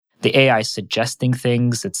the AI is suggesting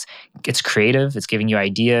things. It's creative. It's giving you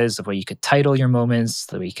ideas of what you could title your moments,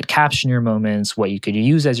 the way you could caption your moments, what you could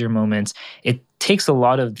use as your moments. It takes a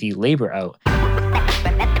lot of the labor out.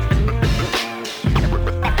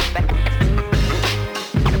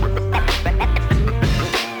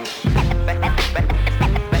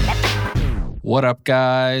 What up,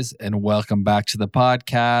 guys, and welcome back to the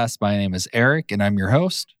podcast. My name is Eric, and I'm your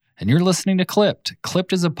host, and you're listening to Clipped.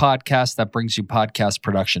 Clipped is a podcast that brings you podcast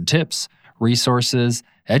production tips, resources,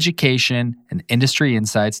 education, and industry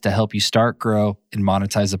insights to help you start, grow, and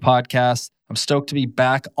monetize a podcast. I'm stoked to be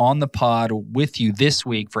back on the pod with you this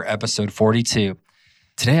week for episode 42.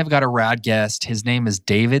 Today, I've got a rad guest. His name is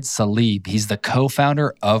David Salib. He's the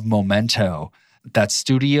co-founder of Momento. That's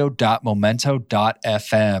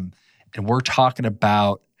studio.momento.fm. And we're talking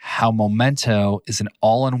about how Momento is an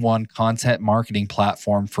all-in-one content marketing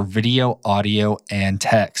platform for video, audio, and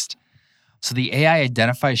text. So the AI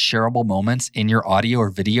identifies shareable moments in your audio or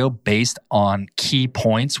video based on key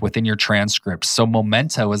points within your transcript. So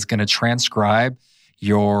Momento is going to transcribe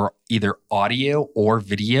your either audio or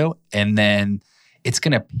video, and then it's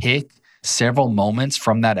going to pick several moments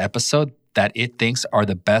from that episode that it thinks are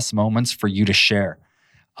the best moments for you to share.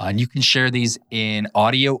 And you can share these in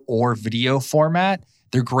audio or video format.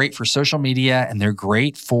 They're great for social media, and they're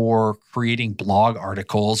great for creating blog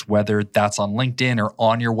articles, whether that's on LinkedIn or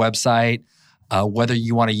on your website, whether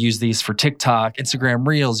you want to use these for TikTok, Instagram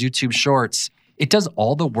Reels, YouTube Shorts. It does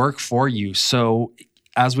all the work for you. So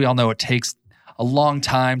as we all know, it takes a long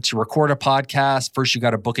time to record a podcast. First, you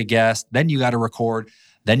got to book a guest, then you got to record,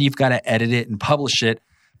 then you've got to edit it and publish it.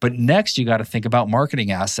 But next, you got to think about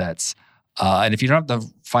marketing assets. And if you don't have the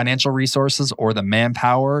financial resources or the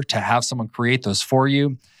manpower to have someone create those for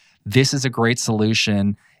you, this is a great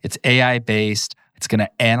solution. It's AI-based. It's going to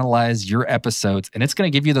analyze your episodes, and it's going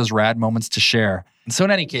to give you those rad moments to share. And so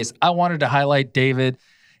in any case, I wanted to highlight David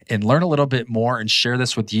and learn a little bit more and share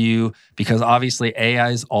this with you because obviously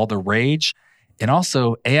AI is all the rage. And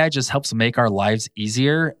also, AI just helps make our lives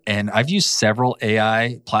easier. And I've used several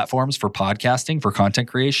AI platforms for podcasting, for content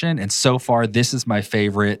creation. And so far, this is my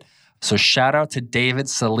favorite. So shout out to David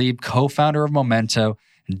Salib, co-founder of Momento.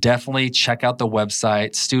 And definitely check out the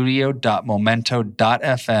website,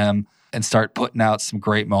 studio.momento.fm, and start putting out some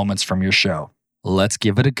great moments from your show. Let's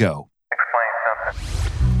give it a go. Explain something.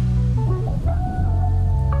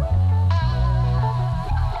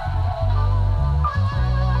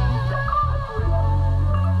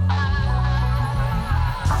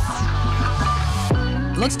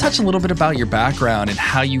 Let's touch a little bit about your background and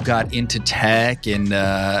how you got into tech, and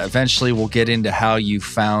eventually we'll get into how you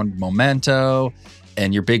found Momento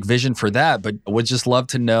and your big vision for that. But would just love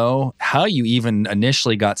to know how you even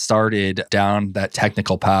initially got started down that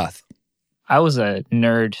technical path. I was a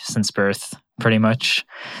nerd since birth, pretty much.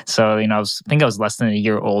 So, I think I was less than a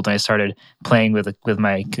year old when I started playing with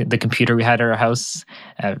the computer we had at our house,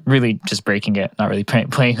 really just breaking it, not really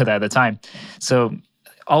playing with it at the time. So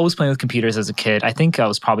always playing with computers as a kid. I think I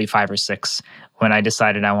was probably 5 or 6 when I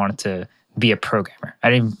decided I wanted to be a programmer.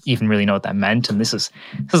 I didn't even really know what that meant, and this was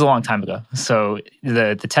a long time ago. So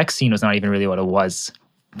the tech scene was not even really what it was.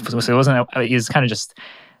 So it was kind of just,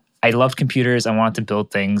 I loved computers. I wanted to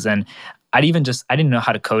build things, and I didn't know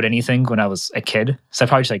how to code anything when I was a kid. So I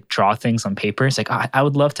probably just draw things on paper. It's I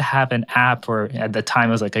would love to have an app, or at the time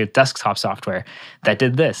it was a desktop software that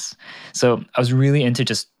did this. So I was really into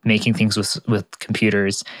just making things with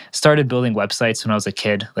computers. Started building websites when I was a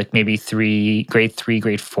kid, maybe grade 3,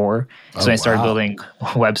 grade 4. So I started building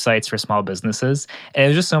websites for small businesses. And it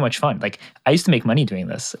was just so much fun. I used to make money doing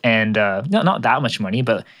this, and not that much money,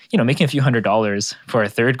 but making a few $100s for a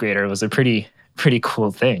third grader was a pretty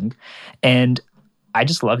cool thing. And I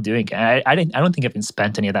just loved doing it. I don't think I've even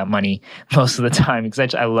spent any of that money most of the time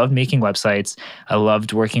because I loved making websites. I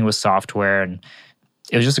loved working with software, and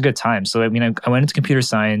it was just a good time. So I went into computer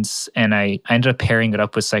science, and I ended up pairing it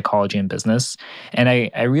up with psychology and business. And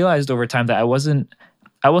I realized over time that I wasn't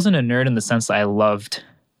a nerd in the sense that I loved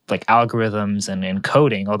algorithms and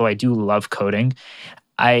coding, although I do love coding.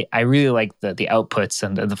 I really like the outputs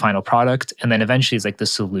and the final product, and then eventually it's the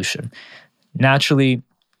solution. Naturally,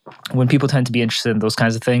 when people tend to be interested in those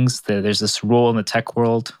kinds of things, there's this role in the tech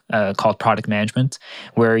world called product management,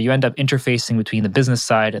 where you end up interfacing between the business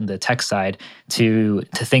side and the tech side to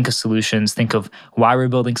think of solutions, think of why we're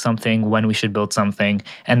building something, when we should build something.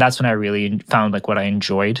 And that's when I really found what I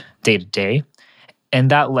enjoyed day to day.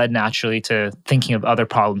 And that led naturally to thinking of other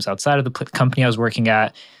problems outside of the company I was working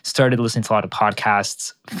at, started listening to a lot of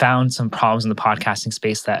podcasts, found some problems in the podcasting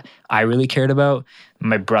space that I really cared about.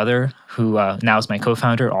 My brother, who now is my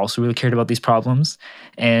co-founder, also really cared about these problems.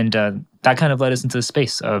 And that kind of led us into the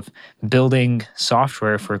space of building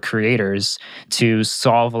software for creators to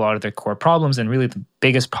solve a lot of their core problems. And really the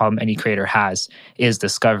biggest problem any creator has is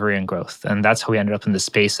discovery and growth. And that's how we ended up in the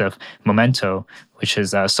space of Momento, which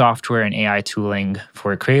is software and AI tooling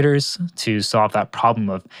for creators to solve that problem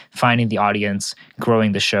of finding the audience,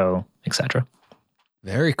 growing the show, etc.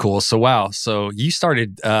 Very cool. So, wow. So you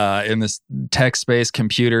started in this tech space,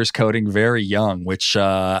 computers, coding very young, which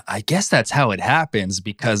I guess that's how it happens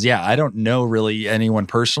because, yeah, I don't know really anyone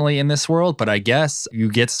personally in this world, but I guess you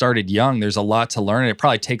get started young. There's a lot to learn. And it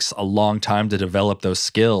probably takes a long time to develop those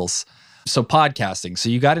skills. So podcasting. So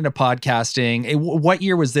you got into podcasting. What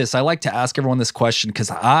year was this? I like to ask everyone this question because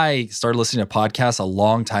I started listening to podcasts a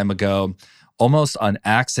long time ago, almost on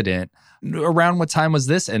accident. Around what time was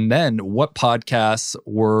this? And then what podcasts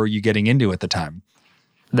were you getting into at the time?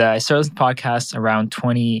 I started the podcast around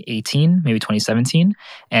 2018, maybe 2017.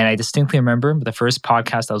 And I distinctly remember the first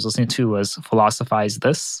podcast I was listening to was Philosophize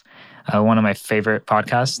This, one of my favorite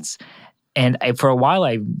podcasts. And for a while,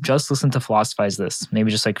 I just listened to Philosophize This, maybe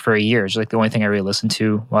just like for a year. It's like the only thing I really listened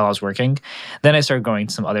to while I was working. Then I started going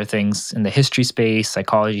to some other things in the history space,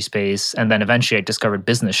 psychology space. And then eventually I discovered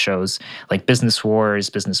business shows like Business Wars,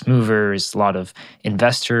 Business Movers, a lot of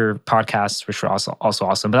investor podcasts, which were also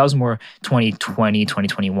awesome. But that was more 2020,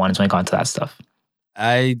 2021 is when I got into that stuff.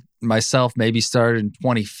 I myself maybe started in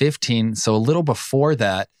 2015, so a little before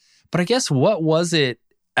that. But I guess what was it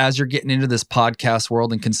as you're getting into this podcast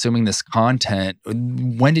world and consuming this content,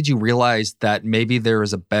 when did you realize that maybe there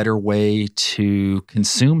is a better way to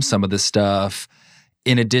consume some of this stuff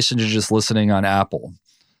in addition to just listening on Apple?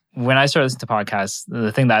 When I started listening to podcasts,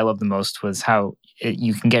 the thing that I loved the most was how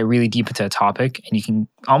you can get really deep into a topic and you can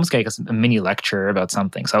almost get a mini lecture about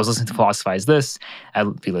something. So I was listening to Philosophize This.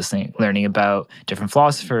 I'd be learning about different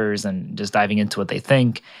philosophers and just diving into what they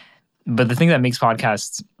think. But the thing that makes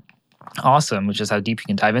podcasts awesome, which is how deep you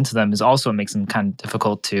can dive into them, is also what makes them kind of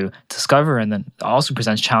difficult to discover, and then also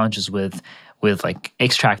presents challenges with like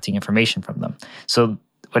extracting information from them. So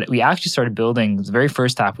what we actually started building, the very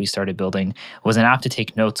first app we started building was an app to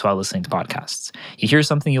take notes while listening to podcasts. You hear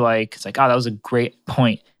something you like, it's like, oh, that was a great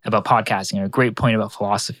point about podcasting or a great point about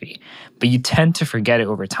philosophy. But you tend to forget it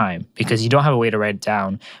over time because you don't have a way to write it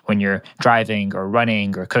down when you're driving or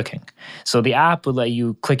running or cooking. So the app would let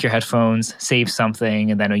you click your headphones, save something,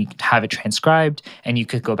 and then you could have it transcribed, and you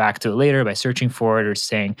could go back to it later by searching for it or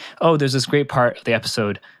saying, oh, there's this great part of the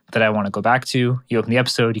episode that I want to go back to. You open the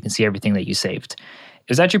episode, you can see everything that you saved. It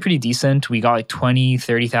was actually pretty decent. We got like 20,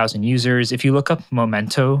 30,000 users. If you look up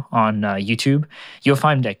Momento on YouTube, you'll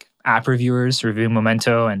find like app reviewers reviewing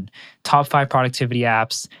Momento and top 5 productivity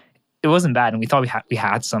apps. It wasn't bad, and we thought we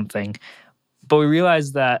had something. But we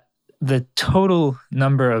realized that the total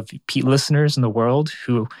number of listeners in the world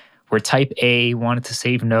who were type A, wanted to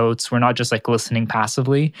save notes, were not just like listening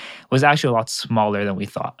passively, was actually a lot smaller than we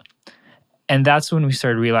thought. And that's when we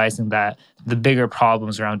started realizing that the bigger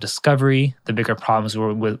problems around discovery, the bigger problems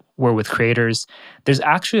were with creators. There's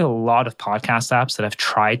actually a lot of podcast apps that have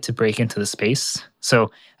tried to break into the space.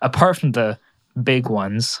 So apart from the big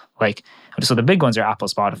ones, so the big ones are Apple,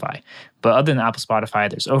 Spotify. But other than Apple, Spotify,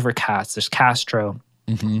 there's Overcast, there's Castro,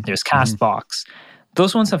 there's Castbox.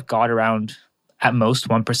 Those ones have got around at most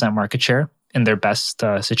 1% market share in their best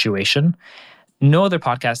situation. No other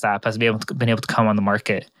podcast app has been able to come on the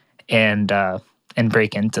market and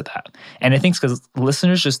break into that. And I think it's because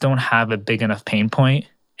listeners just don't have a big enough pain point.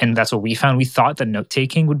 And that's what we found. We thought that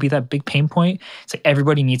note-taking would be that big pain point. It's like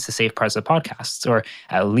everybody needs to save parts of podcasts, or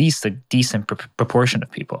at least a decent proportion of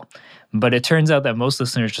people. But it turns out that most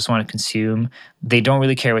listeners just want to consume. They don't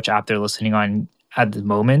really care which app they're listening on at the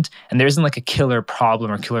moment. And there isn't like a killer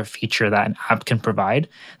problem or killer feature that an app can provide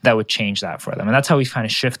that would change that for them. And that's how we kind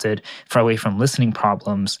of shifted away from listening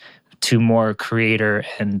problems to more creator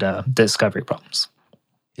and discovery problems.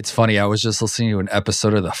 It's funny. I was just listening to an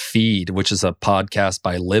episode of The Feed, which is a podcast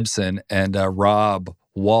by Libsyn, and Rob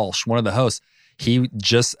Walsh, one of the hosts, he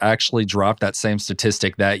just actually dropped that same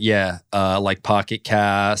statistic that, like Pocket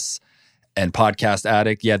Casts and Podcast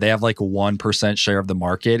Addict, they have like a 1% share of the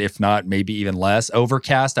market, if not maybe even less.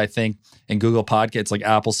 Overcast, I think, and Google Podcasts, like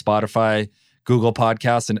Apple, Spotify, Google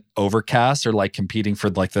Podcasts, and Overcast are like competing for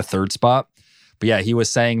like the third spot. But he was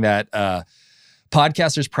saying that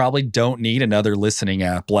podcasters probably don't need another listening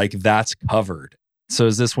app. Like that's covered. So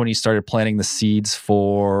is this when you started planting the seeds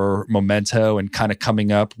for Momento and kind of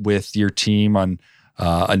coming up with your team on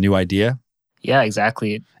a new idea? Yeah,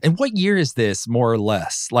 exactly. And what year is this, more or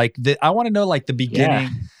less? Like I want to know like the beginning.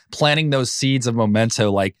 planting those seeds of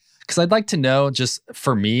Momento, like, because I'd like to know, just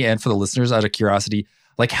for me and for the listeners out of curiosity,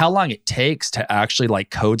 like how long it takes to actually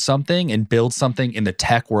like code something and build something in the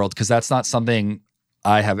tech world, because that's not something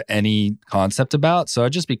I have any concept about. So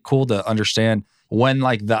it'd just be cool to understand when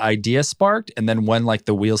like the idea sparked and then when like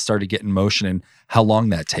the wheels started getting in motion and how long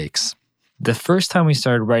that takes. The first time we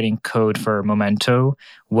started writing code for Momento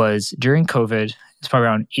was during COVID. It's probably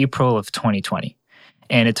around April of 2020.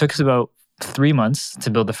 And it took us about 3 months to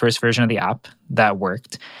build the first version of the app that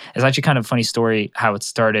worked. It's actually kind of a funny story how it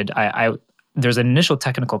started. There's an initial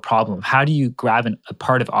technical problem of how do you grab a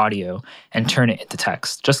part of audio and turn it into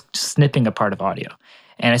text, just snipping a part of audio.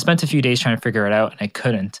 And I spent a few days trying to figure it out and I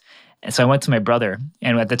couldn't. And so I went to my brother.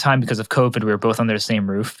 And at the time, because of COVID, we were both under the same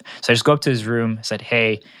roof. So I just go up to his room, said,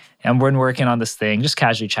 hey, and we're working on this thing, just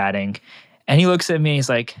casually chatting. And he looks at me, he's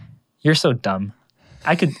like, you're so dumb.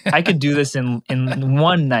 I could do this in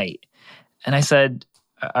one night. And I said,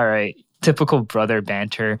 all right, typical brother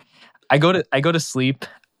banter. I go to sleep.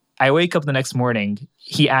 I wake up the next morning,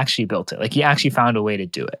 he actually built it. Like he actually found a way to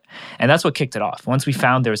do it. And that's what kicked it off. Once we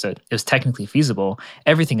found it was technically feasible,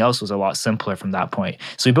 everything else was a lot simpler from that point.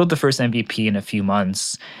 So we built the first MVP in a few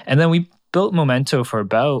months. And then we built Momento for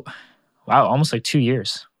about, almost like 2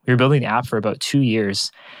 years. We were building the app for about 2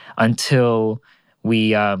 years until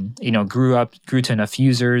we grew to enough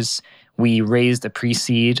users. We raised a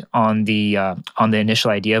pre-seed on the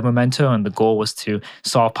initial idea of Momento, and the goal was to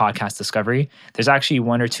solve podcast discovery. There's actually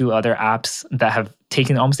 1 or 2 other apps that have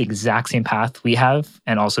taken almost the exact same path we have,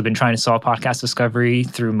 and also been trying to solve podcast discovery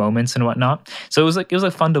through moments and whatnot. So it was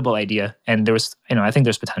a fundable idea, and there was, I think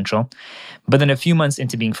there's potential. But then a few months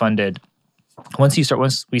into being funded, once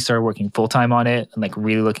we started working full time on it and like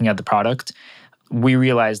really looking at the product, we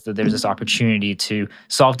realized that there's this opportunity to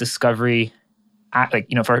solve discovery.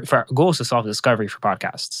 For our goal is to solve discovery for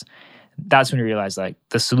podcasts. That's when we realized like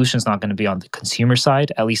the solution is not going to be on the consumer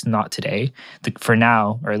side, at least not today. For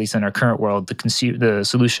now, or at least in our current world, the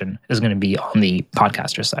solution is going to be on the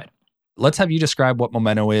podcaster side. Let's have you describe what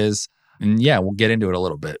Momento is, and yeah, we'll get into it a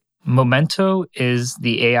little bit. Momento is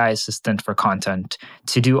the AI assistant for content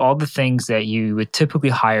to do all the things that you would typically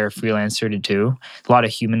hire a freelancer to do. A lot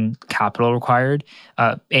of human capital required.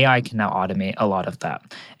 AI can now automate a lot of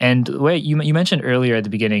that. And the way you mentioned earlier at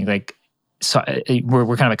the beginning, like we're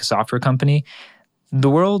kind of like a software company.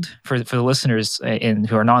 The world for the listeners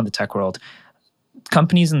who are not in the tech world,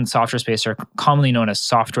 companies in the software space are commonly known as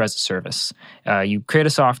software as a service. You create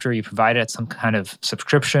a software, you provide it at some kind of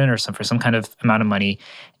subscription or for some kind of amount of money,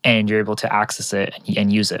 and you're able to access it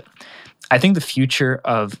and use it. I think the future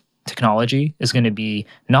of technology is going to be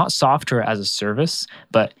not software as a service,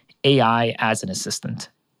 but AI as an assistant.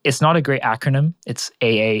 It's not a great acronym. It's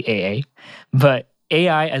AAAA. But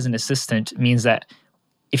AI as an assistant means that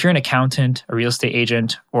if you're an accountant, a real estate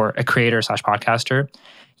agent, or a creator/podcaster,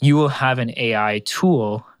 you will have an AI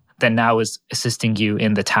tool that now is assisting you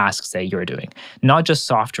in the tasks that you're doing, not just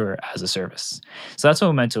software as a service. So that's what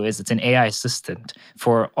Momento is. It's an AI assistant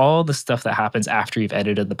for all the stuff that happens after you've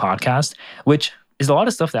edited the podcast, which is a lot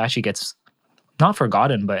of stuff that actually gets not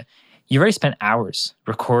forgotten, but you've already spent hours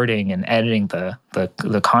recording and editing the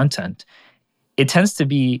content. It tends to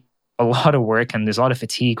be a lot of work, and there's a lot of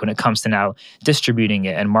fatigue when it comes to now distributing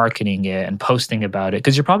it and marketing it and posting about it,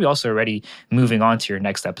 because you're probably also already moving on to your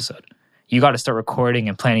next episode. You got to start recording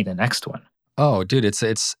and planning the next one. Oh, dude,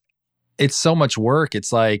 it's so much work.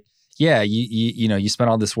 It's like, yeah, you spend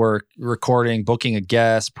all this work recording, booking a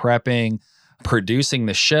guest, prepping, producing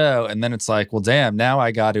the show, and then it's like, well, damn, now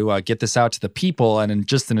I got to get this out to the people. And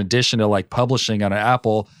in addition to like publishing on an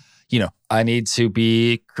Apple, I need to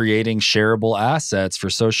be creating shareable assets for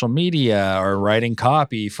social media or writing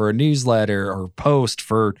copy for a newsletter or post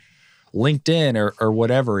for LinkedIn or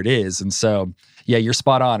whatever it is. And so, yeah, you're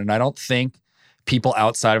spot on. And I don't think people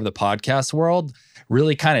outside of the podcast world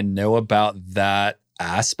really kind of know about that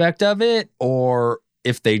aspect of it. Or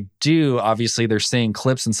if they do, obviously they're seeing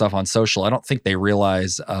clips and stuff on social. I don't think they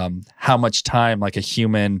realize how much time like a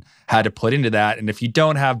human had to put into that. And if you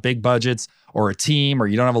don't have big budgets or a team, or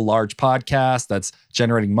you don't have a large podcast that's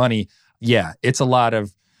generating money, yeah, it's a lot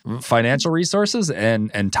of financial resources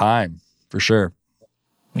and time for sure.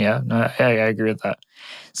 Yeah, no, I agree with that.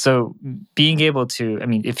 So being able to,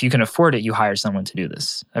 if you can afford it, you hire someone to do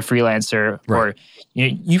this, a freelancer, right. Or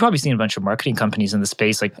you've probably seen a bunch of marketing companies in the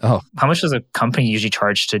space. Like, how much does a company usually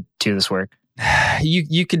charge to do this work?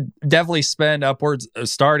 You could definitely spend upwards,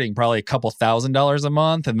 starting probably a couple $1,000s a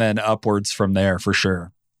month, and then upwards from there for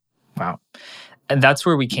sure. Wow. And that's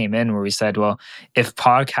where we came in, where we said, well, if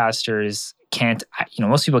podcasters can't,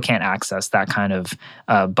 most people can't access that kind of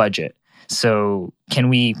budget. So can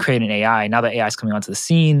we create an AI? Now that AI is coming onto the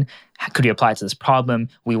scene, could we apply it to this problem?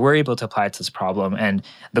 We were able to apply it to this problem. And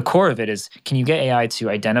the core of it is, can you get AI to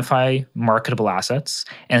identify marketable assets?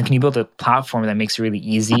 And can you build a platform that makes it really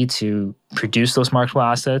easy to produce those marketable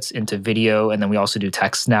assets into video? And then we also do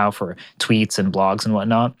text now for tweets and blogs and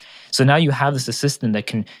whatnot. So now you have this assistant that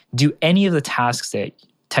can do any of the tasks that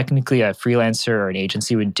technically a freelancer or an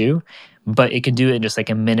agency would do, but it can do it in just like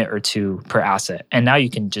a minute or two per asset. And now you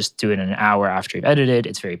can just do it in an hour after you've edited.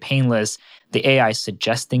 It's very painless. The AI is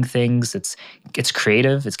suggesting things. It's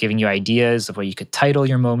creative. It's giving you ideas of what you could title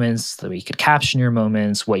your moments, the way you could caption your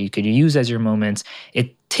moments, what you could use as your moments.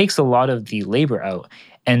 It takes a lot of the labor out.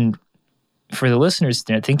 And for the listeners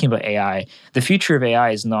thinking about AI, the future of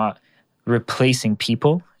AI is not replacing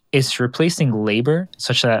people. It's replacing labor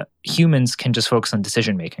such that humans can just focus on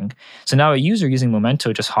decision making. So now a user using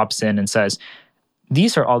Momento just hops in and says,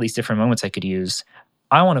 these are all these different moments I could use.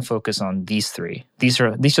 I want to focus on these three. These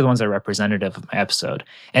are the ones that are representative of my episode.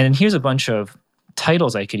 And then here's a bunch of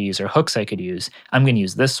titles I could use or hooks I could use. I'm going to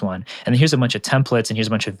use this one. And then here's a bunch of templates and here's a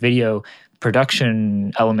bunch of video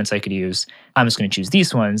production elements I could use. I'm just going to choose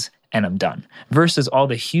these ones and I'm done. Versus all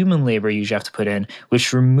the human labor you usually have to put in,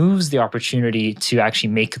 which removes the opportunity to actually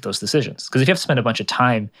make those decisions. Because if you have to spend a bunch of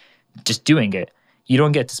time just doing it, you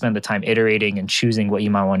don't get to spend the time iterating and choosing what you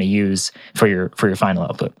might want to use for your final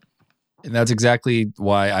output. And that's exactly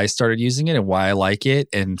why I started using it and why I like it.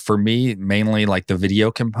 And for me, mainly like the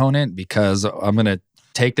video component, because I'm going to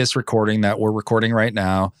take this recording that we're recording right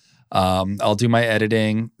now. I'll do my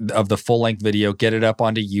editing of the full length video, get it up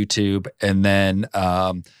onto YouTube, and then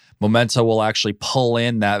Momento will actually pull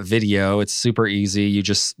in that video. It's super easy. You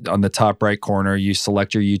just, on the top right corner, you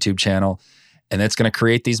select your YouTube channel, and it's going to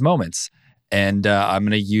create these moments. And I'm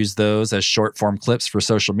going to use those as short form clips for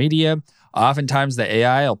social media. Oftentimes the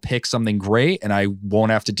AI will pick something great and I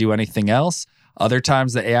won't have to do anything else. Other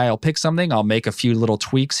times the AI will pick something, I'll make a few little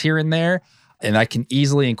tweaks here and there, and I can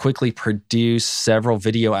easily and quickly produce several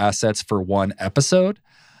video assets for one episode.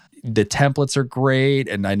 The templates are great.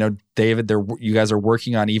 And I know, David, you guys are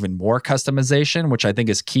working on even more customization, which I think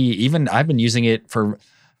is key. Even I've been using it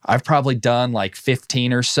I've probably done like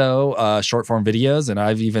 15 or so short form videos. And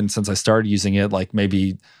I've even, since I started using it, like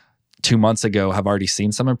maybe 2 months ago, have already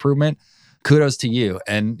seen some improvement. Kudos to you.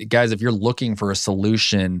 And guys, if you're looking for a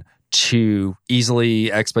solution to easily,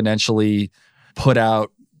 exponentially put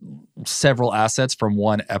out several assets from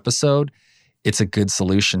one episode, it's a good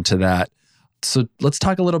solution to that. So let's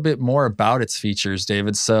talk a little bit more about its features,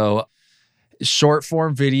 David. So short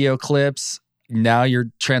form video clips, now your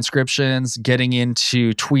transcriptions, getting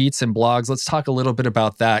into tweets and blogs. Let's talk a little bit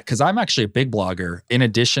about that, because I'm actually a big blogger. In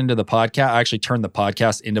addition to the podcast, I actually turn the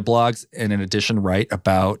podcast into blogs, and in addition, write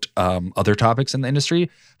about other topics in the industry.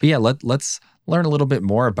 But yeah, let's learn a little bit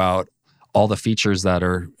more about all the features that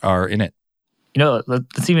are in it.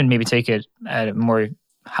 Let's even maybe take it at a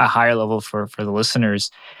higher level for the listeners.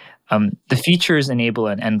 The features enable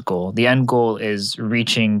an end goal. The end goal is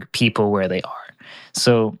reaching people where they are.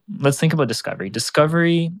 So let's think about discovery.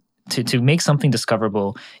 Discovery, to make something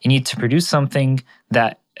discoverable, you need to produce something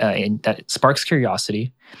that sparks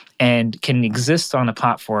curiosity and can exist on a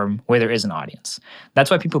platform where there is an audience. That's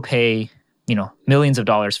why people pay, millions of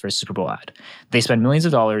dollars for a Super Bowl ad. They spend millions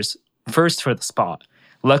of dollars first for the spot.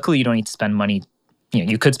 Luckily, you don't need to spend money.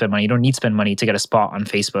 You could spend money. You don't need to spend money to get a spot on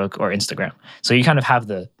Facebook or Instagram. So you kind of have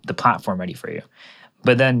the platform ready for you.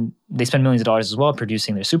 But then they spend millions of dollars as well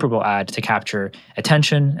producing their Super Bowl ad to capture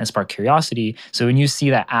attention and spark curiosity. So when you see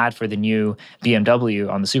that ad for the new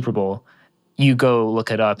BMW on the Super Bowl, you go look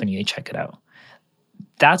it up and you check it out.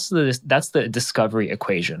 That's the discovery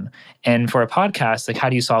equation. And for a podcast, like, how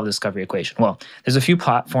do you solve the discovery equation? Well, there's a few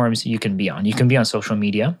platforms you can be on. You can be on social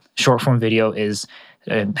media. Short form video has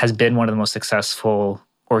been one of the most successful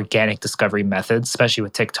organic discovery methods, especially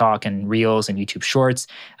with TikTok and Reels and YouTube Shorts,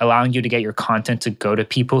 allowing you to get your content to go to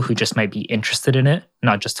people who just might be interested in it,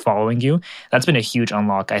 not just following you. That's been a huge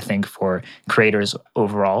unlock, I think, for creators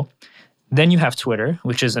overall. Then you have Twitter,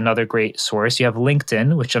 which is another great source. You have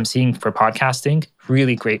LinkedIn, which I'm seeing for podcasting,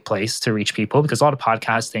 really great place to reach people, because a lot of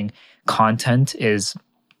podcasting content is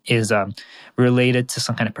related to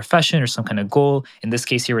some kind of profession or some kind of goal. In this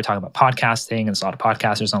case here, we're talking about podcasting, and there's a lot of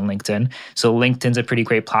podcasters on LinkedIn. So LinkedIn's a pretty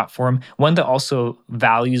great platform, one that also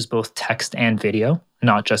values both text and video,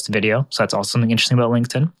 not just video. So that's also something interesting about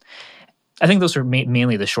LinkedIn. I think those are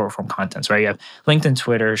mainly the short form contents, right? You have LinkedIn,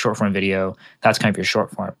 Twitter, short form video. That's kind of your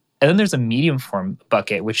short form. And then there's a medium form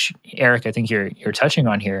bucket, which, Eric, I think you're touching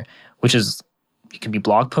on here, which is, it could be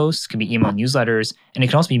blog posts, it could be email newsletters, and it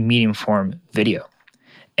can also be medium form video.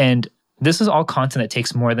 And this is all content that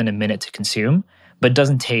takes more than a minute to consume, but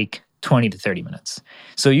doesn't take 20 to 30 minutes.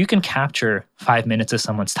 So you can capture 5 minutes of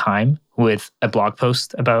someone's time with a blog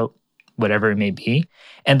post about whatever it may be,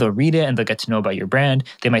 and they'll read it and they'll get to know about your brand.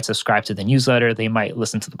 They might subscribe to the newsletter. They might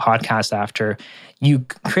listen to the podcast after. You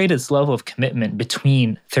create this level of commitment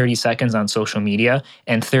between 30 seconds on social media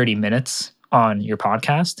and 30 minutes on your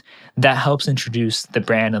podcast that helps introduce the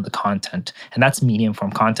brand and the content. And that's medium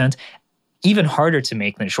form content, even harder to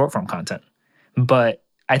make than short form content, but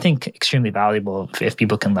I think extremely valuable if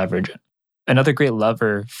people can leverage it. Another great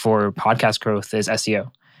lever for podcast growth is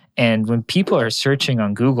SEO. And when people are searching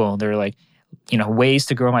on Google, they're like, ways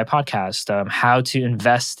to grow my podcast, how to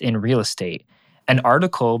invest in real estate. An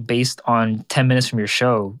article based on 10 minutes from your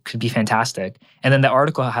show could be fantastic. And then the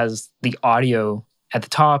article has the audio at the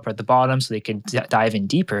top or at the bottom so they can dive in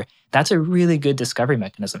deeper. That's a really good discovery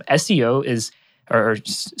mechanism. SEO is, or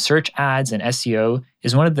search ads and SEO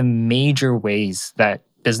is one of the major ways that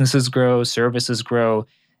businesses grow, services grow.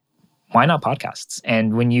 Why not podcasts?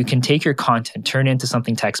 And when you can take your content, turn it into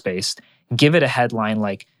something text-based, give it a headline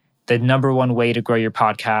like the number one way to grow your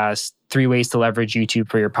podcast, 3 ways to leverage YouTube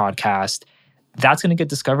for your podcast, that's going to get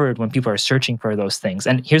discovered when people are searching for those things.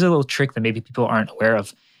 And here's a little trick that maybe people aren't aware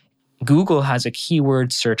of. Google has a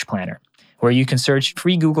keyword search planner where you can search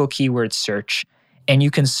free Google keyword search, and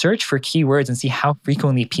you can search for keywords and see how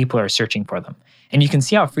frequently people are searching for them. And you can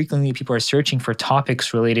see how frequently people are searching for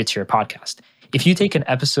topics related to your podcast. If you take an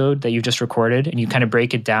episode that you just recorded and you kind of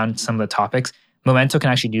break it down some of the topics, Momento can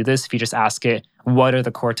actually do this. If you just ask it, what are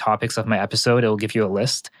the core topics of my episode? It will give you a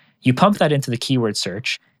list. You pump that into the keyword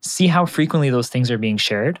search, see how frequently those things are being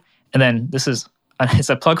shared. And then it's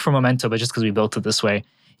a plug for Momento, but just because we built it this way,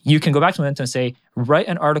 you can go back to Momento and say, write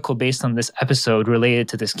an article based on this episode related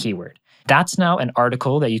to this keyword. That's now an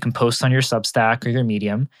article that you can post on your Substack or your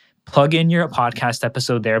Medium, plug in your podcast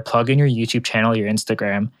episode there, plug in your YouTube channel, your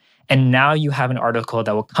Instagram, and now you have an article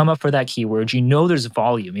that will come up for that keyword. You know there's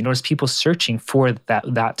volume. You know there's people searching for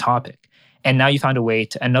that topic. And now you found a way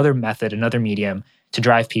to another method, another medium to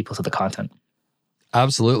drive people to the content.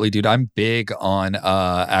 Absolutely, dude. I'm big on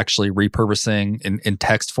actually repurposing in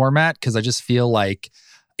text format because I just feel like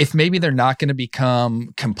if maybe they're not going to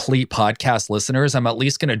become complete podcast listeners, I'm at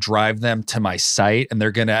least going to drive them to my site and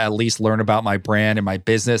they're going to at least learn about my brand and my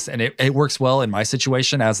business. And it works well in my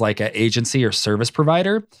situation as like an agency or service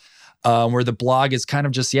provider. Where the blog is kind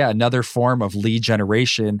of just, another form of lead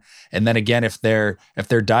generation. And then again, if they're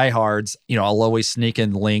diehards, I'll always sneak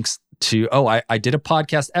in links to, I did a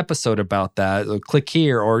podcast episode about that. Click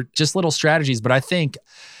here, or just little strategies. But I think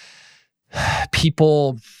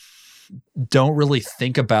people don't really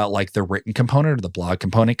think about like the written component or the blog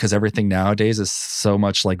component because everything nowadays is so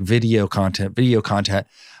much like video content.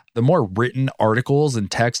 The more written articles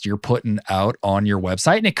and text you're putting out on your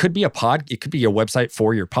website, and it could be a website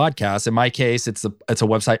for your podcast. In my case, it's a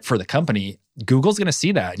website for the company. Google's going to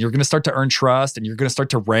see that, and you're going to start to earn trust, and you're going to start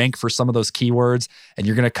to rank for some of those keywords, and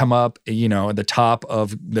you're going to come up, in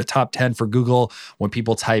the top 10 for Google when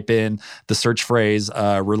people type in the search phrase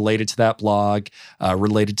related to that blog,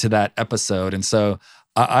 related to that episode. And so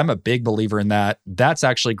I'm a big believer in that. That's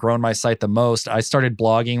actually grown my site the most. I started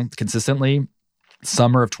blogging consistently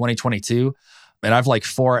summer of 2022. And I've like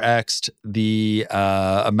 4x'd the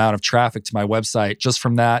amount of traffic to my website just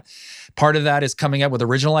from that. Part of that is coming up with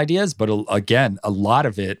original ideas, but again, a lot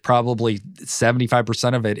of it, probably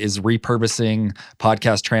 75% of it is repurposing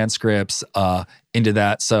podcast transcripts into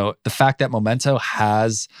that. So the fact that Momento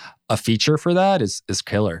has a feature for that is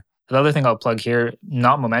killer. The other thing I'll plug here,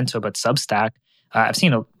 not Momento, but Substack. I've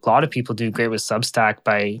seen a lot of people do great with Substack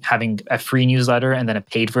by having a free newsletter and then a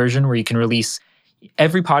paid version where you can release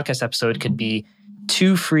every podcast episode could be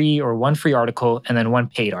 2 free or 1 free article and then 1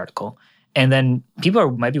 paid article. And then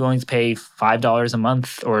people might be willing to pay $5 a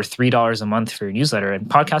month or $3 a month for your newsletter. And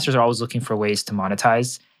podcasters are always looking for ways to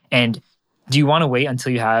monetize. And do you want to wait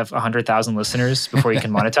until you have 100,000 listeners before you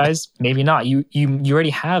can monetize? Maybe not. You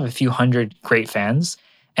already have a few hundred great fans.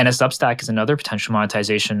 And a Substack is another potential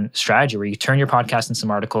monetization strategy where you turn your podcast into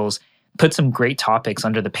some articles, put some great topics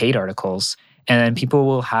under the paid articles, and then people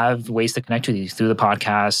will have ways to connect with you through the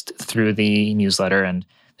podcast, through the newsletter. And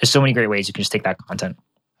there's so many great ways you can just take that content.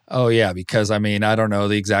 Oh, yeah. Because I don't know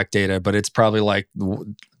the exact data, but it's probably like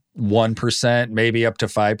 1%, maybe up to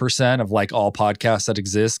 5% of like all podcasts that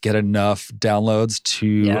exist get enough downloads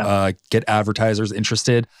to get advertisers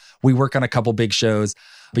interested. We work on a couple big shows.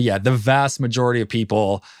 But yeah, the vast majority of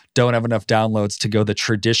people don't have enough downloads to go the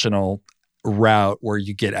traditional route where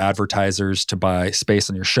you get advertisers to buy space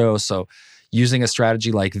on your show. So using a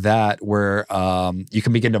strategy like that where you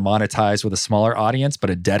can begin to monetize with a smaller audience, but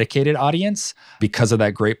a dedicated audience because of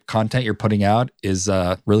that great content you're putting out is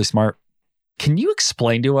really smart. Can you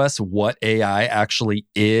explain to us what AI actually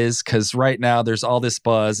is? Because right now there's all this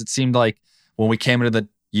buzz. It seemed like when we came into the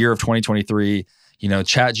year of 2023,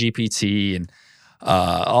 Chat GPT and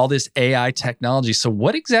all this AI technology. So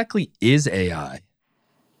what exactly is AI?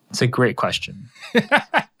 It's a great question.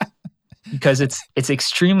 Because it's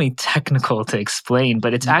extremely technical to explain,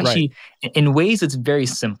 but it's actually, in ways, it's very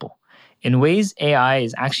simple. In ways, AI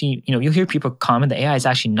is actually, you hear people comment that AI is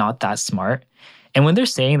actually not that smart. And when they're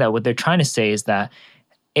saying that, what they're trying to say is that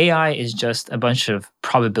AI is just a bunch of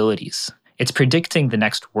probabilities. It's predicting the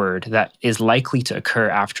next word that is likely to occur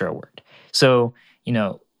after a word. So,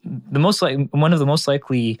 one of the most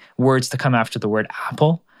likely words to come after the word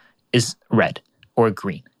apple is red or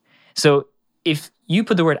green. So if you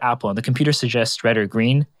put the word apple and the computer suggests red or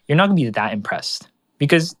green, you're not going to be that impressed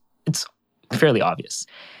because it's fairly obvious.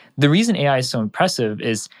 The reason AI is so impressive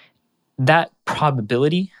is that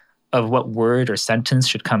probability of what word or sentence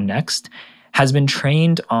should come next has been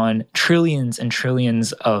trained on trillions and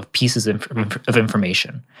trillions of pieces of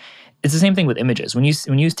information. It's the same thing with images. When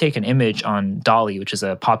you take an image on DALL-E, which is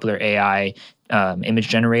a popular AI image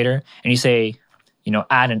generator, and you say,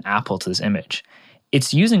 add an apple to this image,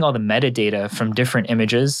 it's using all the metadata from different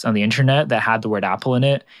images on the internet that had the word apple in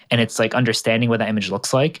it, and it's like understanding what that image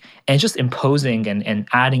looks like, and it's just imposing and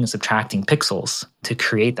adding and subtracting pixels to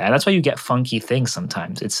create that. And that's why you get funky things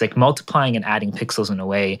sometimes. It's like multiplying and adding pixels in a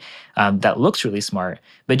way that looks really smart,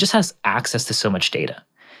 but it just has access to so much data.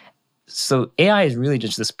 So AI is really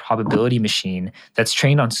just this probability machine that's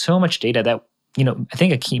trained on so much data that, I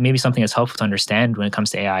think a key, maybe something that's helpful to understand when it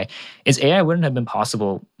comes to AI is AI wouldn't have been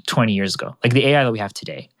possible 20 years ago, like the AI that we have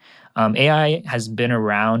today. AI has been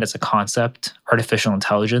around as a concept, artificial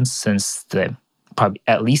intelligence, since probably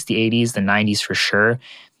at least the 80s, the 90s for sure,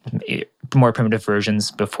 more primitive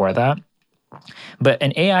versions before that. But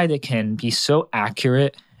an AI that can be so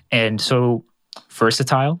accurate and so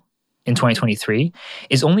versatile in 2023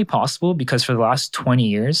 is only possible because for the last 20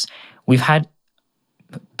 years, we've had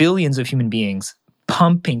billions of human beings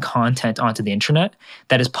pumping content onto the internet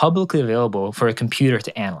that is publicly available for a computer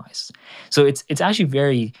to analyze. So it's actually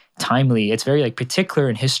very timely. It's very particular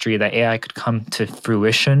in history that AI could come to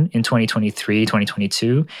fruition in 2023,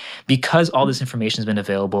 2022, because all this information has been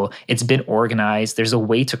available. It's been organized. There's a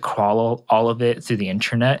way to crawl all of it through the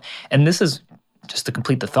internet. And this is, just to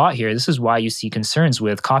complete the thought here, this is why you see concerns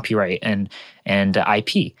with copyright and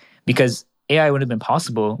IP, because AI wouldn't have been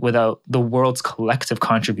possible without the world's collective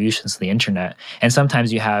contributions to the internet. And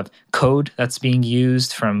sometimes you have code that's being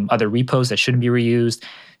used from other repos that shouldn't be reused,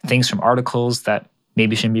 things from articles that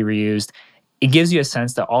maybe shouldn't be reused. It gives you a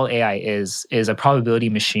sense that all AI is a probability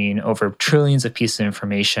machine over trillions of pieces of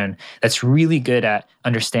information that's really good at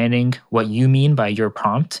understanding what you mean by your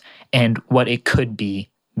prompt and what it could be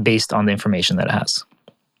based on the information that it has.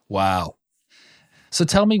 Wow. So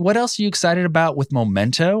tell me, what else are you excited about with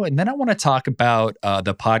Momento? And then I want to talk about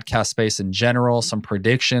the podcast space in general, some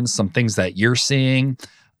predictions, some things that you're seeing.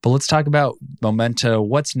 But let's talk about Momento.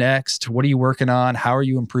 What's next? What are you working on? How are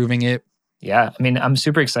you improving it? Yeah, I'm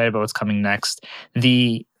super excited about what's coming next.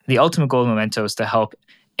 The ultimate goal of Momento is to help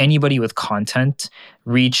anybody with content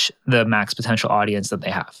reach the max potential audience that they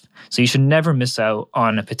have. So you should never miss out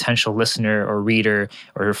on a potential listener or reader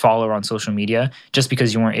or follower on social media just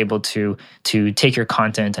because you weren't able to take your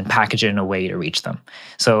content and package it in a way to reach them.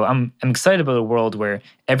 So I'm excited about a world where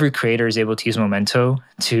every creator is able to use Momento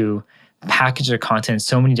to package their content in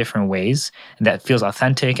so many different ways that feels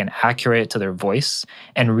authentic and accurate to their voice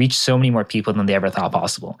and reach so many more people than they ever thought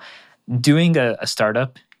possible. Doing a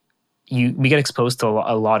startup, we get exposed to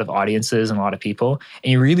a lot of audiences and a lot of people,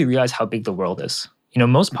 and you really realize how big the world is.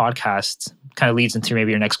 Most podcasts kind of leads into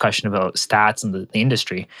maybe your next question about stats and the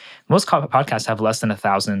industry. Most podcasts have less than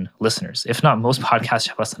 1,000 listeners. If not, most podcasts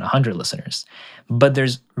have less than 100 listeners. But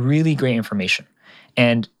there's really great information.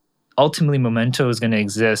 And ultimately, Momento is going to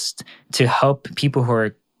exist to help people who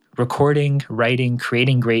are recording, writing,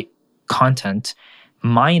 creating great content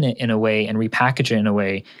mine it in a way and repackage it in a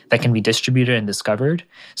way that can be distributed and discovered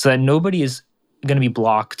so that nobody is going to be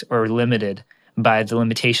blocked or limited by the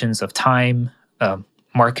limitations of time,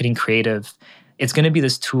 marketing, creative. It's going to be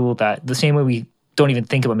this tool that the same way we don't even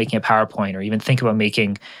think about making a PowerPoint or even think about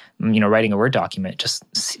making, writing a Word document, just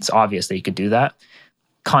it's obvious that you could do that.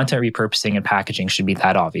 Content repurposing and packaging should be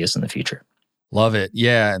that obvious in the future. Love it.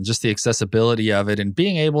 Yeah. And just the accessibility of it and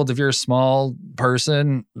being able to, if you're a small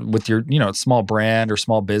person with your, small brand or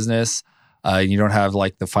small business, you don't have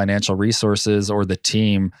like the financial resources or the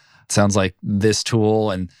team. It sounds like this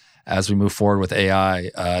tool, and as we move forward with AI,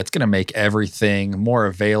 it's going to make everything more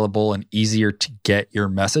available and easier to get your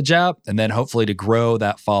message out, and then hopefully to grow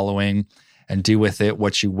that following and do with it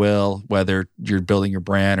what you will, whether you're building your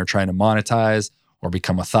brand or trying to monetize or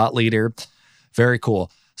become a thought leader. Very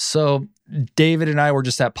cool. So David and I were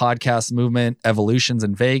just at Podcast Movement Evolutions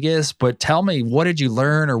in Vegas, but tell me, what did you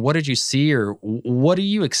learn or what did you see or what are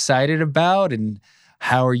you excited about and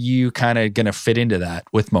how are you kind of going to fit into that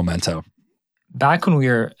with Momento? Back when we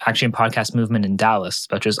were actually in Podcast Movement in Dallas,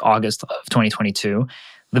 which was August of 2022,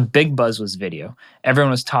 the big buzz was video. Everyone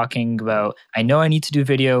was talking about, I know I need to do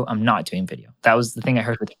video, I'm not doing video. That was the thing I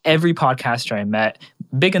heard with every podcaster I met,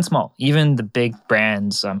 big and small, even the big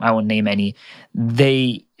brands, I won't name any,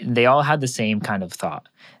 they all had the same kind of thought.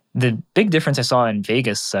 The big difference I saw in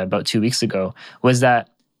Vegas about 2 weeks ago was that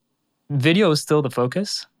video is still the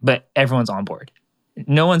focus, but everyone's on board.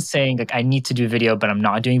 No one's saying, like, I need to do video, but I'm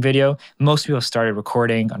not doing video. Most people have started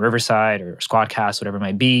recording on Riverside or Squadcast, whatever it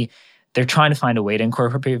might be. They're trying to find a way to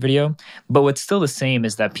incorporate video. But what's still the same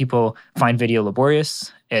is that people find video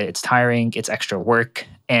laborious, it's tiring, it's extra work.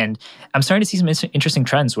 And I'm starting to see some interesting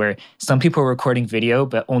trends where some people are recording video,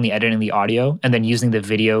 but only editing the audio and then using the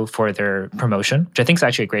video for their promotion, which I think is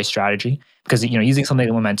actually a great strategy. Because, using something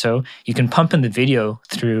like Momento, you can pump in the video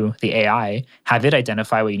through the AI, have it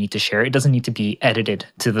identify what you need to share. It doesn't need to be edited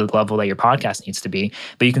to the level that your podcast needs to be,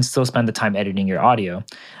 but you can still spend the time editing your audio.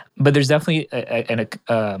 But there's definitely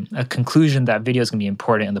a conclusion that video is going to be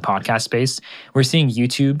important in the podcast space. We're seeing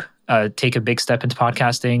YouTube take a big step into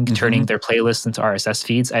podcasting, turning their playlists into RSS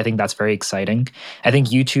feeds. I think that's very exciting. I think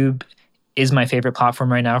YouTube is my favorite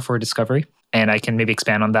platform right now for discovery, and I can maybe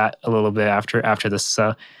expand on that a little bit after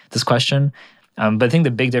this question. But I think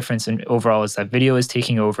the big difference overall is that video is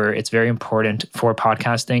taking over. It's very important for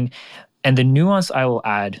podcasting. And the nuance I will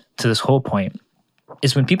add to this whole point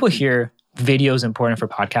is when people hear video is important for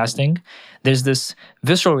podcasting, there's this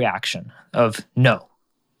visceral reaction of no.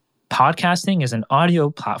 Podcasting is an audio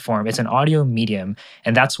platform. It's an audio medium,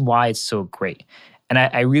 and that's why it's so great. And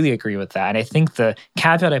I really agree with that. And I think the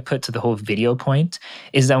caveat I put to the whole video point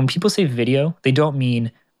is that when people say video, they don't mean,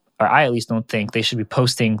 or I at least don't think, they should be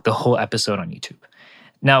posting the whole episode on YouTube.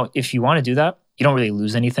 Now, if you want to do that, you don't really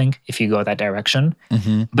lose anything if you go that direction.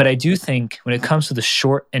 But I do think when it comes to the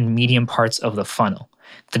short and medium parts of the funnel,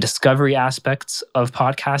 the discovery aspects of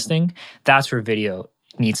podcasting, that's where video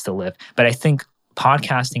needs to live. But I think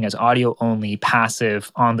podcasting as audio only,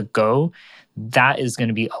 passive, on the go, that is going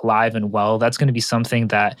to be alive and well. That's going to be something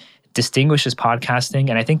that distinguishes podcasting.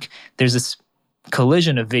 And I think there's this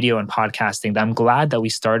collision of video and podcasting that I'm glad that we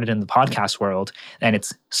started in the podcast world and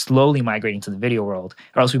it's slowly migrating to the video world,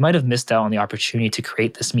 or else we might have missed out on the opportunity to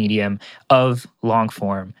create this medium of long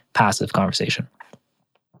form passive conversation.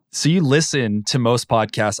 So you listen to most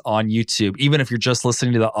podcasts on YouTube, even if you're just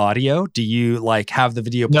listening to the audio. Do you have the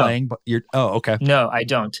video playing? But okay. No, I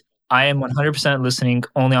don't. I am 100% listening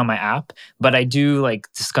only on my app, but I do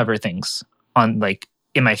discover things on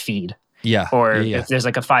in my feed. Yeah. Or if there's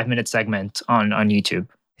a 5-minute segment on YouTube.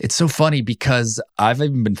 It's so funny because I've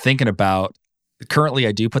even been thinking about, currently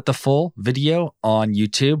I do put the full video on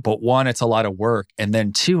YouTube, but one, it's a lot of work. And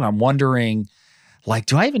then two, I'm wondering,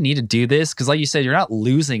 do I even need to do this? Because like you said, you're not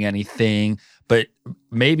losing anything, but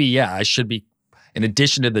maybe, I should be, in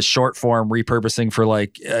addition to the short form repurposing for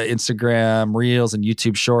Instagram Reels and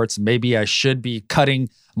YouTube Shorts, maybe I should be cutting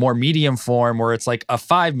more medium form where it's a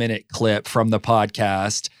 5-minute clip from the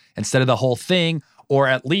podcast instead of the whole thing. Or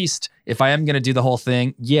at least if I am going to do the whole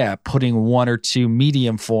thing, putting 1 or 2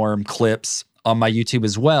 medium form clips on my YouTube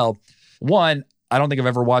as well. One, I don't think I've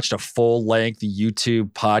ever watched a full-length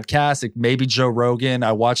YouTube podcast. Maybe Joe Rogan.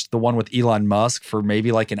 I watched the one with Elon Musk for maybe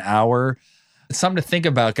an hour. It's something to think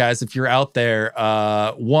about, guys. If you're out there,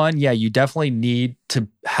 one, you definitely need to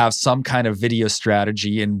have some kind of video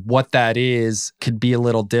strategy. And what that is could be a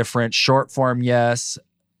little different. Short form, yes.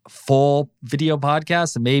 Full video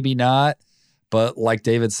podcast, maybe not. But like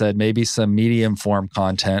David said, maybe some medium form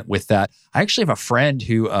content with that. I actually have a friend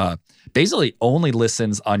who basically only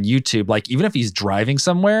listens on YouTube. Even if he's driving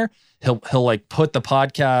somewhere, he'll put the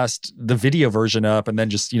podcast, the video version up, and then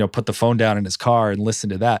just put the phone down in his car and listen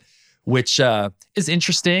to that, which is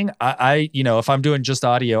interesting. I if I'm doing just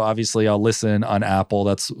audio, obviously I'll listen on Apple.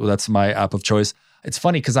 That's my app of choice. It's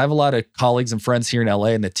funny because I have a lot of colleagues and friends here in LA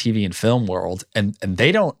in the TV and film world, and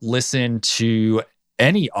they don't listen to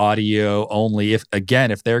any audio only. If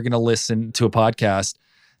they're going to listen to a podcast,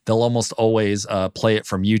 they'll almost always play it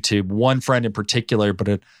from YouTube. One friend in particular, but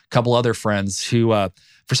a couple other friends who,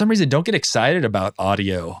 for some reason, don't get excited about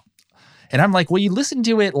audio. And I'm like, well, you listen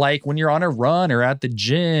to it when you're on a run or at the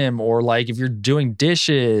gym or if you're doing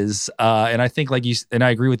dishes. And I think and I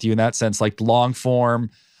agree with you in that sense, long form,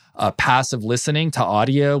 passive listening to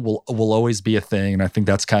audio will always be a thing. And I think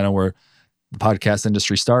that's kind of where the podcast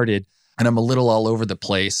industry started. and I'm a little all over the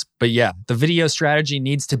place. But yeah, the video strategy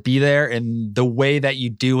needs to be there, and the way that you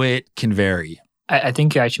do it can vary. I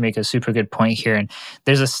think you actually make a super good point here. And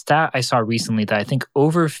there's a stat I saw recently that I think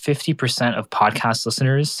over 50% of podcast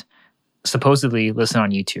listeners supposedly listen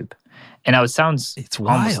on YouTube. And now it sounds it's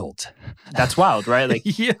wild. That's wild, right? Like,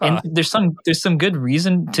 yeah. And there's some good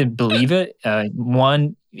reason to believe it.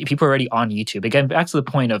 One, people are already on YouTube. Again, back to the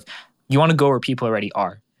point of you want to go where people already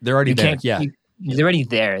are. They're already there. Yeah, they're already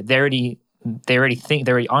there. They already think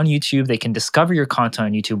they're already on YouTube. They can discover your content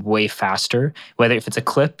on YouTube way faster. Whether if it's a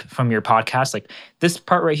clip from your podcast, like this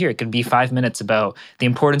part right here, it could be 5 minutes about the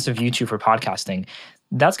importance of YouTube for podcasting.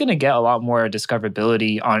 That's going to get a lot more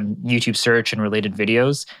discoverability on YouTube search and related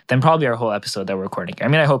videos than probably our whole episode that we're recording. I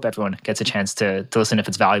mean, I hope everyone gets a chance to listen if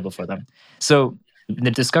it's valuable for them. So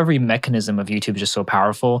the discovery mechanism of YouTube is just so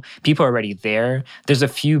powerful. People are already there. There's a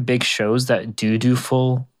few big shows that do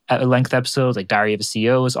full length episodes, like Diary of a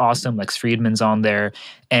CEO is awesome. Lex Friedman's on there,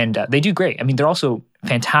 and they do great. I mean, they're also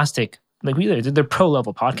fantastic. Like they're pro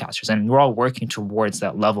level podcasters, and we're all working towards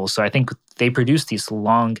that level. So I think they produce these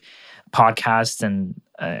long podcasts, and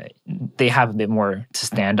they have a bit more to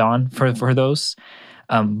stand on for those.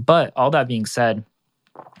 But all that being said,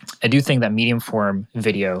 I do think that medium form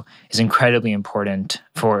video is incredibly important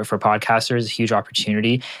for podcasters, a huge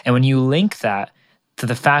opportunity. And when you link that to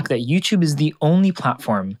the fact that YouTube is the only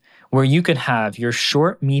platform where you can have your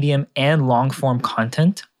short, medium, and long form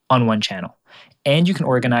content on one channel. And you can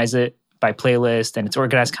organize it by playlist, and it's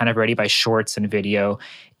organized kind of already by shorts and video.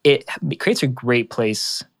 It creates a great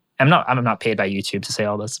place. I'm not paid by YouTube to say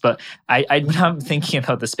all this, but when I'm thinking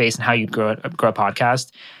about the space and how you grow a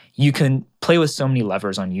podcast, you can play with so many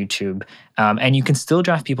levers on YouTube, and you can still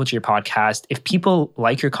draft people to your podcast. If people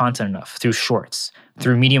like your content enough through shorts,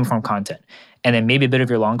 through medium form content, and then maybe a bit of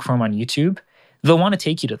your long form on YouTube, they'll want to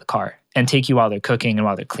take you to the car and take you while they're cooking and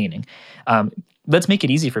while they're cleaning. Let's make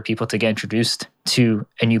it easy for people to get introduced to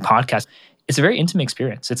a new podcast. It's a very intimate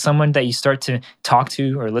experience. It's someone that you start to talk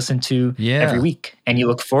to or listen to every week, and you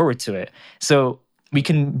look forward to it. So we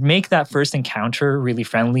can make that first encounter really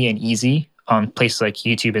friendly and easy on places like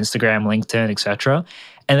YouTube, Instagram, LinkedIn, etc.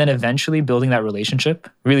 And then eventually building that relationship.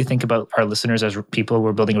 Really think about our listeners as people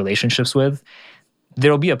we're building relationships with.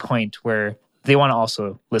 There'll be a point where they want to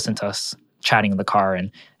also listen to us chatting in the car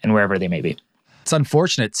and wherever they may be. It's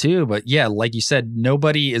unfortunate too, but yeah, like you said,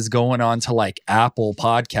 nobody is going on to like Apple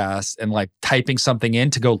Podcasts and like typing something in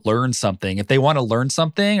to go learn something. If they want to learn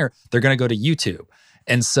something, or they're going to go to YouTube.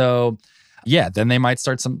 And so, yeah, then they might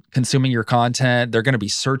start consuming your content. They're going to be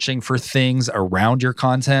searching for things around your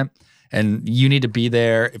content, and you need to be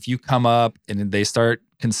there. If you come up and they start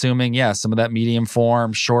consuming, some of that medium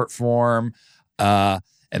form, short form, and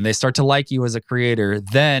they start to like you as a creator,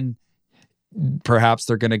 then perhaps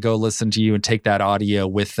they're going to go listen to you and take that audio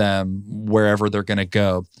with them wherever they're going to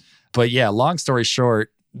go. But yeah, long story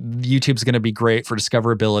short, YouTube's going to be great for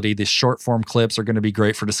discoverability. The short form clips are going to be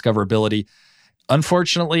great for discoverability.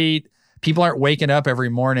 Unfortunately, people aren't waking up every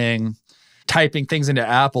morning typing things into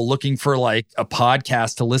Apple looking for like a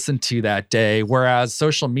podcast to listen to that day. Whereas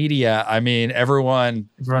social media, I mean, everyone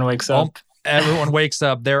wakes up. Everyone wakes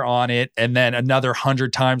up, they're on it, and then another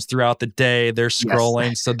 100 times throughout the day, they're scrolling.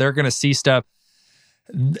 Yes. So they're going to see stuff.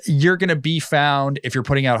 You're going to be found if you're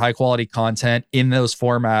putting out high quality content in those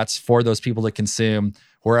formats for those people to consume.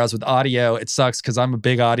 Whereas with audio, it sucks because I'm a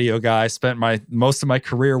big audio guy. I spent most of my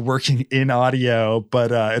career working in audio,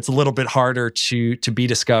 but it's a little bit harder to be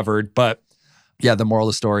discovered. But yeah, the moral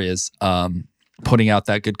of the story is putting out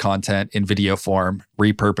that good content in video form,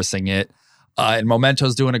 repurposing it. And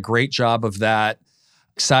Momento's doing a great job of that.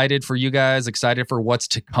 Excited for you guys, excited for what's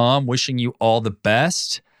to come. Wishing you all the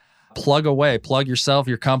best. Plug away, plug yourself,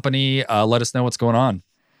 your company. Let us know what's going on.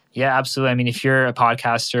 Yeah, absolutely. I mean, if you're a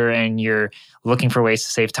podcaster and you're looking for ways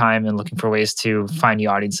to save time and looking for ways to find new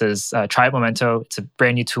audiences, try out Momento. It's a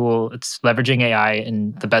brand new tool. It's leveraging AI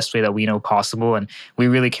in the best way that we know possible. And we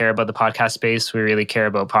really care about the podcast space. We really care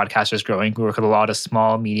about podcasters growing. We work with a lot of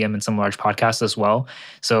small, medium, and some large podcasts as well.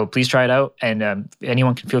 So please try it out. And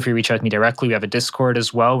anyone can feel free to reach out to me directly. We have a Discord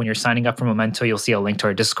as well. When you're signing up for Momento, you'll see a link to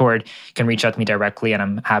our Discord. You can reach out to me directly, and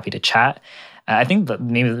I'm happy to chat. I think that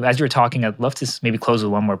maybe as you were talking, I'd love to maybe close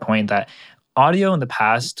with one more point that audio in the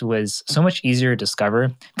past was so much easier to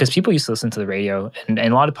discover because people used to listen to the radio, and a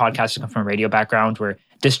lot of podcasters come from a radio background where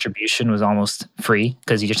distribution was almost free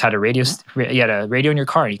because you just had you had a radio in your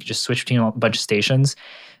car and you could just switch between a bunch of stations.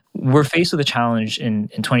 We're faced with a challenge in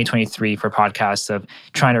 2023 for podcasts of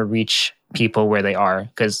trying to reach people where they are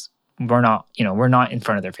because we're not in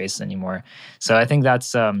front of their faces anymore. So I think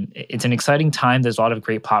that's it's an exciting time. There's a lot of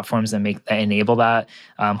great platforms that enable that.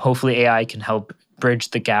 Hopefully AI can help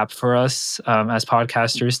bridge the gap for us as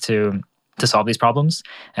podcasters to solve these problems.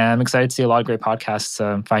 And I'm excited to see a lot of great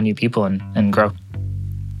podcasts find new people and grow.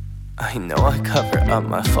 I know I cover up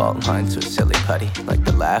my fault lines with silly putty. Like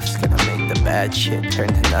the laugh's gonna make the bad shit turn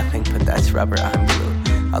to nothing, but that's rubber, I'm glue.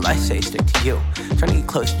 All I say, stick to you, trying to get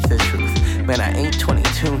closer to the truth. Man, I ain't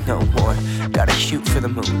 22 no more. Gotta shoot for the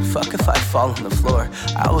moon. Fuck if I fall on the floor.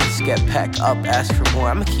 I always get back up, ask for more.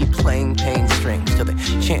 I'ma keep playing pain strings till they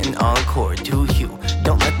chanting encore. Do you?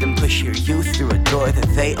 Don't let them push your youth through a door that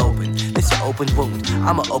they open. This an open wound.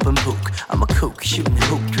 I'm an open book. I'm a kook shooting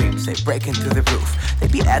hoop dreams. They breaking through the roof. They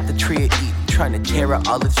be at the tree of Eden, trying to tear out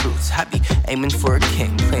all its roots. I be aiming for a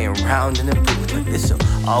king, playing around in a booth. Like this'll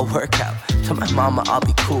all work out. Tell my mama I'll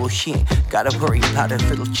be cool. She ain't gotta worry about her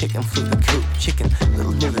little chicken flew the coop. Chicken,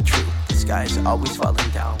 little knew the truth. The sky's always falling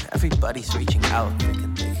down. Everybody's reaching out,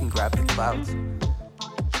 thinking they can grab the clouds.